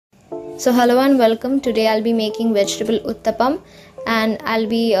So hello and welcome. Today I'll be making vegetable Utthapam and I'll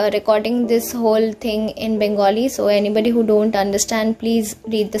be recording this whole thing in Bengali. So anybody who don't understand, please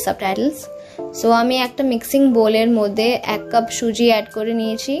read the subtitles. So আমি একটা mixing বোলের মধ্যে 1 cup সুজি add করে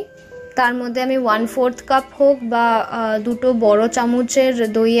নিয়েছি। তার মধ্যে আমি 1/4 কাপ হোক বা দুটো বড় চামচের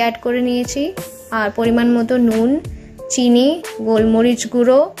দই অ্যাড করে নিয়েছি আর পরিমাণ মতো নুন, চিনি, গোলমরিচ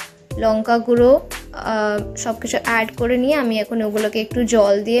গুঁড়ো, লঙ্কা গুঁড়ো সবকিছু অ্যাড করে নিয়ে আমি এখন ওগুলোকে একটু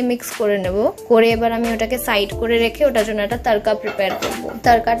জল দিয়ে মিক্স করে নেব। করে এবার আমি ওটাকে সাইড করে রেখে ওটার জন্য একটা তড়কা প্রিপেয়ার করব।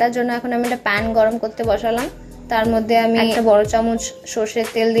 তড়কাটার জন্য এখন আমি একটা প্যান গরম করতে বসালাম। তার মধ্যে আমি একটা বড় চামচ সরষের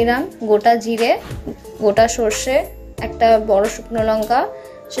তেল দিলাম, গোটা জিরে, গোটা সরষে, একটা বড় শুকনো লঙ্কা,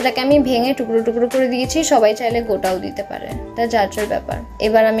 সেটাকে আমি ভেঙে টুকরো টুকরো করে দিয়েছি। সবাই চাইলে গোটাও দিতে পারে, এটা যার যার ব্যাপার।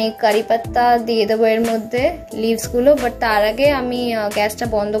 এবার আমি কারি পাত্তা দিয়ে দেবো এর মধ্যে, লিভসগুলো, বাট তার আগে আমি গ্যাসটা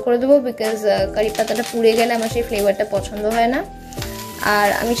বন্ধ করে দেবো বিকজ কারি পাতাটা পুড়ে গেলে আমার সেই ফ্লেভারটা পছন্দ হয় না। আর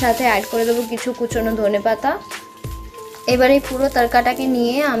আমি সাথে অ্যাড করে দেবো কিছু কুচনো ধনেপাতা। এবার এই পুরো তড়কাটাকে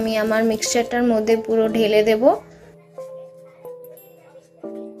নিয়ে আমি আমার মিক্সচারটার মধ্যে পুরো ঢেলে দেবো।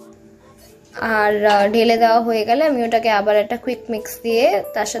 আর ঢেলে দেওয়া হয়ে গেলে আমি ওটাকে আবার একটা কুইক মিক্স দিয়ে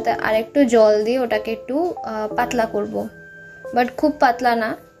তার সাথে আরেকটু জল দিয়ে ওটাকে একটু পাতলা করব, বাট খুব পাতলা না,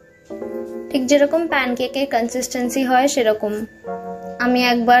 ঠিক যেরকম প্যানকেকের কনসিস্টেন্সি হয় সেরকম। আমি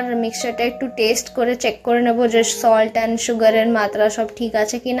একবার মিক্সচারটা একটু টেস্ট করে চেক করে নেব যে সল্ট অ্যান্ড সুগারের মাত্রা সব ঠিক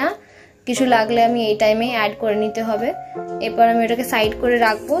আছে কিনা। কিছু লাগলে আমি এই টাইমে অ্যাড করে নিতে হবে। এরপর আমি ওটাকে সাইড করে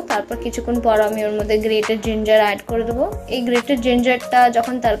রাখবো। তারপর কিছুক্ষণ পর আমি ওর মধ্যে গ্রেটেড জিঞ্জার অ্যাড করে দেবো। এই গ্রেটেড জিঞ্জারটা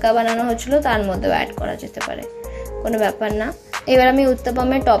যখন তড়কা বানানো হচ্ছিলো তার মধ্যেও অ্যাড করা যেতে পারে, কোনো ব্যাপার না। এবার আমি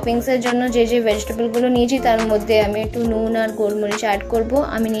উত্তাপামের টপিংসের জন্য যে যে ভেজিটেবলগুলো নিয়েছি তার মধ্যে আমি একটু নুন আর গোলমরিচ অ্যাড করব।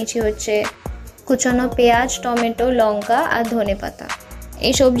 আমি নিয়েছি হচ্ছে কুচানো পেঁয়াজ, টমেটো, লঙ্কা আর ধনেপাতা।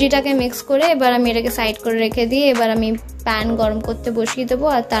 এই সবজিটাকে মিক্স করে এবার আমি এটাকে সাইড করে রেখে দিয়ে এবার আমি প্যান গরম করতে বসিয়ে দেবো।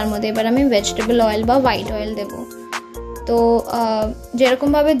 আর তার মধ্যে এবার আমি ভেজিটেবল অয়েল বা হোয়াইট অয়েল দেবো। তো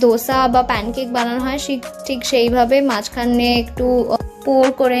যেরকমভাবে দোসা বা প্যানকেক বানানো হয় ঠিক সেইভাবে মাঝখানে একটু পোর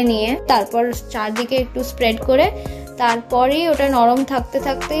করে নিয়ে তারপর চারদিকে একটু স্প্রেড করে তারপরেই ওটা নরম থাকতে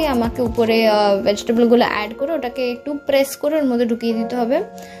থাকতেই আমাকে উপরে ভেজিটেবলগুলো অ্যাড করে ওটাকে একটু প্রেস করে ওর মধ্যে ঢুকিয়ে দিতে হবে।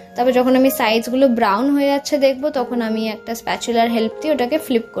 তারপর যখন আমি সাইডসগুলো ব্রাউন হয়ে যাচ্ছে দেখবো তখন আমি একটা স্প্যাচুলার হেল্প দিয়ে ওটাকে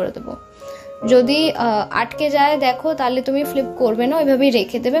ফ্লিপ করে দেবো। যদি আটকে যায় দেখো তাহলে তুমি ফ্লিপ করবে না, ওইভাবেই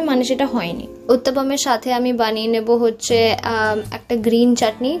রেখে দেবে, মানে সেটা হয়নি। উত্তাপামের সাথে আমি বানিয়ে নেব হচ্ছে একটা গ্রিন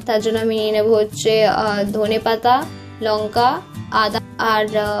চাটনি। তার জন্য আমি নিয়ে নেব হচ্ছে ধনেপাতা, লঙ্কা, আদা আর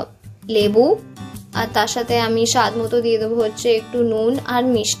লেবু। আর তার সাথে আমি স্বাদ মতো দিয়ে দেবো হচ্ছে একটু নুন আর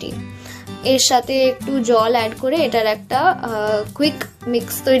মিষ্টি। এর সাথে একটু জল অ্যাড করে এটার একটা কুইক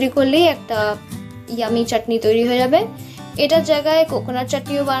মিক্স তৈরি করলেই একটা ইয়ামি চাটনি তৈরি হয়ে যাবে। এটার জায়গায় কোকোনাট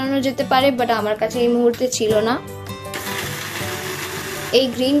চাটনিও বানানো যেতে পারে, বাট আমার কাছে এই মুহূর্তে ছিল না। এই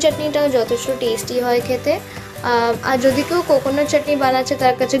গ্রিন চাটনিটাও যথেষ্ট টেস্টি হয় খেতে। আর যদি কেউ কোকোনাট চাটনি বানাচ্ছে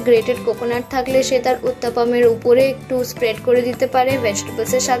তার কাছে গ্রেটেড কোকোনাট থাকলে সে তার উত্তাপামের উপরে একটু স্প্রেড করে দিতে পারে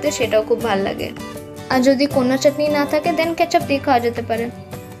ভেজিটেবলসের সাথে, সেটাও খুব ভালো লাগে। আর যদি কোনো চাটনি না থাকে দেন কেচাপ দিয়ে খাওয়া যেতে পারে।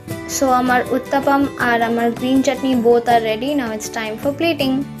 সো আমার উত্তাপাম আর আমার green chutney both are ready. Now it's time for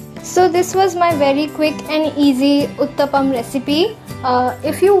plating. So this was my very quick and easy uttapam recipe.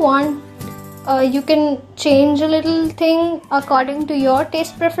 If you want, you can change a little thing according to your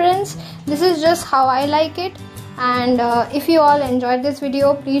taste preference. This is just how I like it. And if you all enjoyed this video,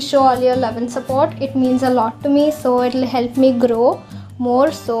 please show all your love and support. It means a lot to me, so it will help me grow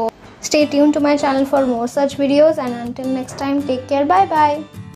more. So stay tuned to my channel for more such videos, and until next time, take care. Bye bye.